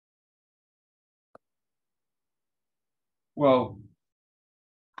 Well,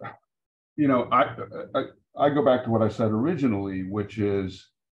 I go back to what I said originally, which is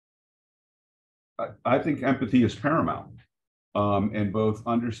I think empathy is paramount in both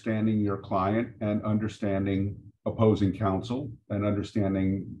understanding your client and understanding opposing counsel and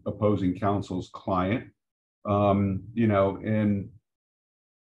understanding opposing counsel's client. In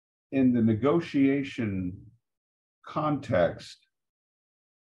the negotiation context,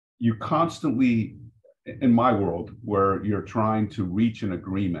 you constantly in my world, where you're trying to reach an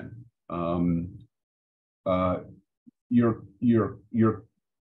agreement,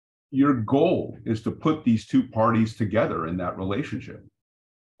 your goal is to put these two parties together in that relationship.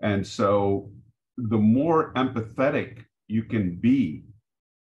 And so the more empathetic you can be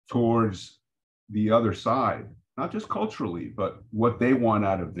towards the other side, not just culturally, but what they want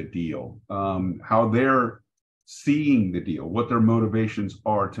out of the deal, how they're seeing the deal, what their motivations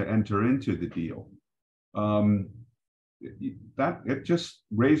are to enter into the deal, that it just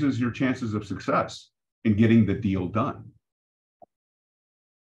raises your chances of success in getting the deal done.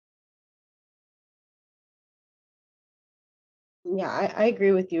 Yeah, I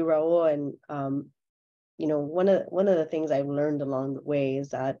agree with you, Raul. And you know, one of the things I've learned along the way is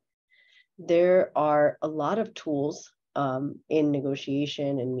that there are a lot of tools in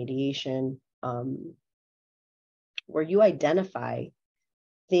negotiation and mediation where you identify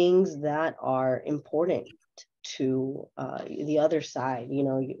things that are important to the other side, you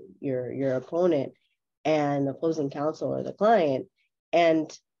know, your opponent and the opposing counsel or the client,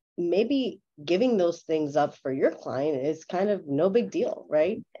 and maybe giving those things up for your client is kind of no big deal,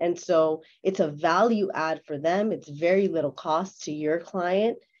 right? And so it's a value add for them. It's very little cost to your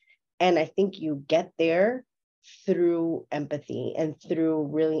client. And I think you get there through empathy and through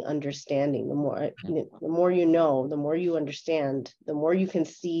really understanding. The more you know, the more you understand, the more you can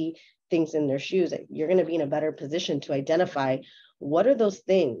see things in their shoes, you're going to be in a better position to identify what are those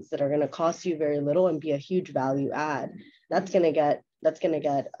things that are going to cost you very little and be a huge value add. That's going to get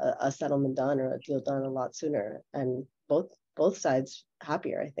a settlement done or a deal done a lot sooner, and both sides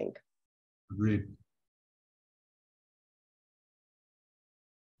happier, I think. Agreed.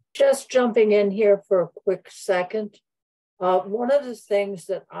 Just jumping in here for a quick second. One of the things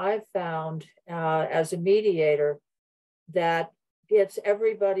that I've found as a mediator that gets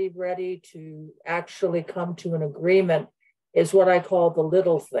everybody ready to actually come to an agreement is what I call the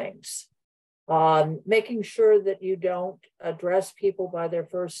little things. Making sure that you don't address people by their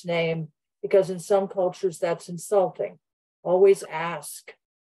first name, because in some cultures that's insulting. Always ask.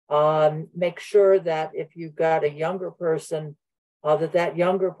 Make sure that if you've got a younger person, that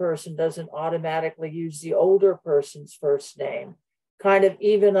younger person doesn't automatically use the older person's first name. Kind of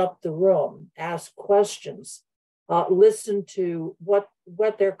even up the room, ask questions, listen to what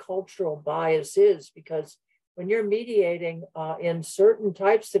their cultural bias is, because when you're mediating in certain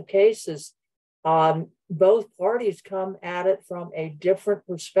types of cases, both parties come at it from a different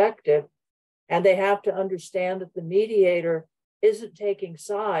perspective, and they have to understand that the mediator isn't taking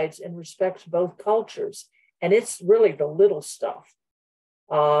sides and respects both cultures. And it's really the little stuff.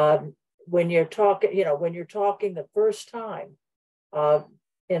 When you're talking, when you're talking the first time,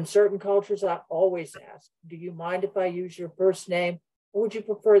 in certain cultures, I always ask, do you mind if I use your first name? Or would you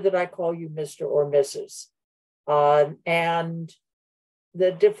prefer that I call you Mr. or Mrs.? And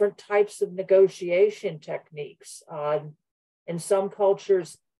the different types of negotiation techniques. In some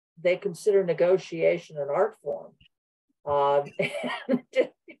cultures, they consider negotiation an art form.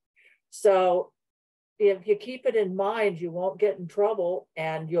 So if you keep it in mind, you won't get in trouble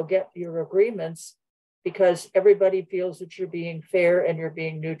and you'll get your agreements, because everybody feels that you're being fair and you're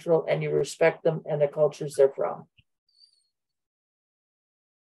being neutral and you respect them and the cultures they're from.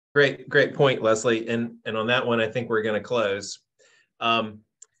 Great point, Leslie. And on that one, I think we're going to close.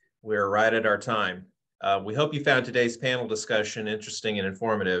 We're right at our time. We hope you found today's panel discussion interesting and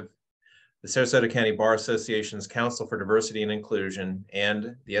informative. The Sarasota County Bar Association's Council for Diversity and Inclusion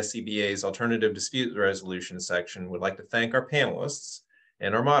and the SCBA's Alternative Dispute Resolution section would like to thank our panelists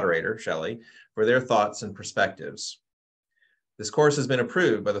and our moderator, Shelley, for their thoughts and perspectives. This course has been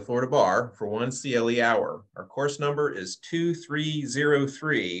approved by the Florida Bar for 1 CLE hour. Our course number is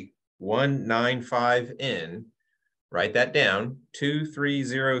 2303195N. Write that down,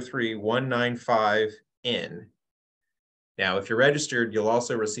 2303195N. Now, if you're registered, you'll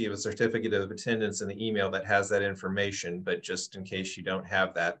also receive a certificate of attendance in the email that has that information, but just in case you don't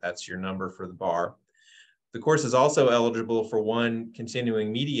have that, that's your number for the bar. The course is also eligible for 1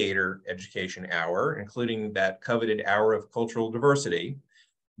 continuing mediator education hour, including that coveted hour of cultural diversity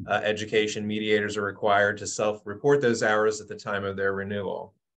education. Mediators are required to self-report those hours at the time of their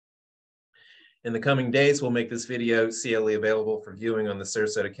renewal. In the coming days, we'll make this video CLE available for viewing on the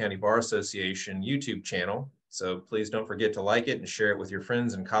Sarasota County Bar Association YouTube channel. So please don't forget to like it and share it with your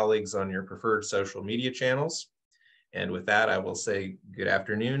friends and colleagues on your preferred social media channels. And with that, I will say good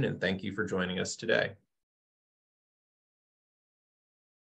afternoon and thank you for joining us today.